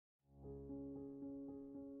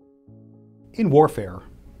In warfare,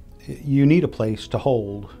 you need a place to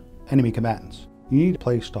hold enemy combatants. You need a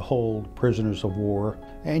place to hold prisoners of war,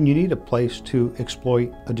 and you need a place to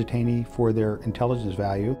exploit a detainee for their intelligence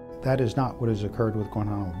value. That is not what has occurred with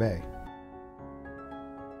Guantanamo Bay.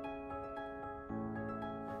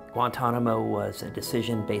 Guantanamo was a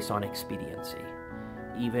decision based on expediency.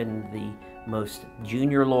 Even the most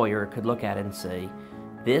junior lawyer could look at it and say,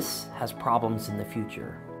 this has problems in the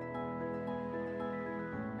future.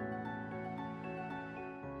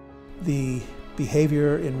 The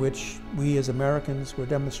behavior in which we as Americans were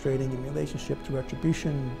demonstrating in relationship to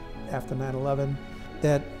retribution after 9/11,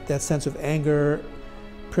 that sense of anger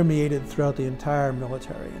permeated throughout the entire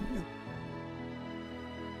military.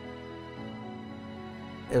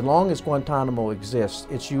 As long as Guantanamo exists,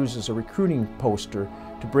 it's used as a recruiting poster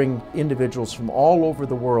to bring individuals from all over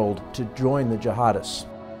the world to join the jihadists.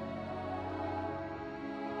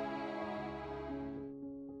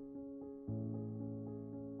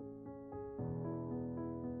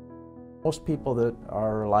 Most people that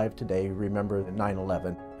are alive today remember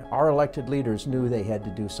 9/11. Our elected leaders knew they had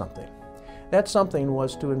to do something. That something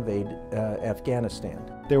was to invade Afghanistan.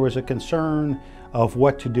 There was a concern of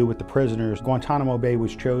what to do with the prisoners. Guantanamo Bay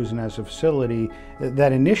was chosen as a facility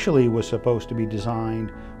that initially was supposed to be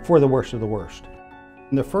designed for the worst of the worst.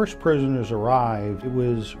 When the first prisoners arrived, it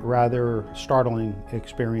was a rather startling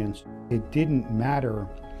experience. It didn't matter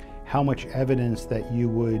how much evidence that you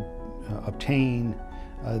would obtain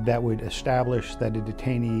that would establish that a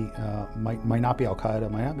detainee might not be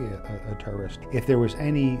Al-Qaeda, might not be a terrorist. If there was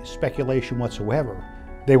any speculation whatsoever,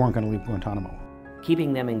 they weren't going to leave Guantanamo.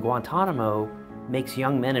 Keeping them in Guantanamo makes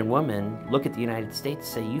young men and women look at the United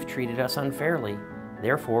States and say, you've treated us unfairly,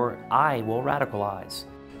 therefore I will radicalize.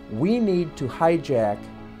 We need to hijack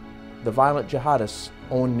the violent jihadists'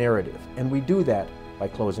 own narrative, and we do that by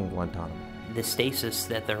closing Guantanamo. The stasis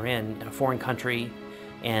that they're in a foreign country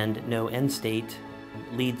and no end state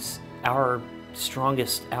leads our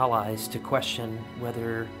strongest allies to question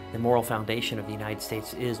whether the moral foundation of the United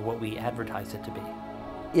States is what we advertise it to be.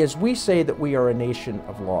 As we say that we are a nation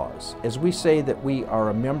of laws, as we say that we are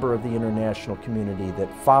a member of the international community that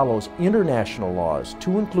follows international laws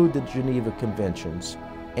to include the Geneva Conventions,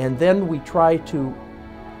 and then we try to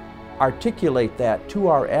articulate that to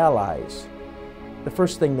our allies, the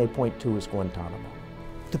first thing they point to is Guantanamo.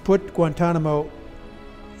 To put Guantanamo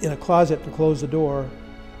in a closet and close the door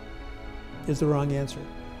is the wrong answer.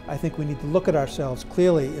 I think we need to look at ourselves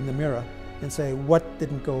clearly in the mirror and say, what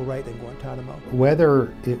didn't go right in Guantanamo?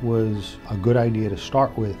 Whether it was a good idea to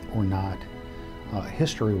start with or not,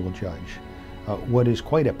 history will judge. What is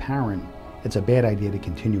quite apparent, it's a bad idea to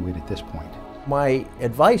continue it at this point. My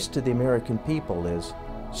advice to the American people is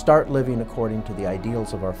start living according to the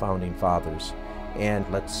ideals of our founding fathers, and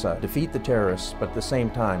let's defeat the terrorists, but at the same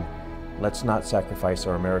time, let's not sacrifice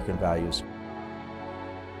our American values.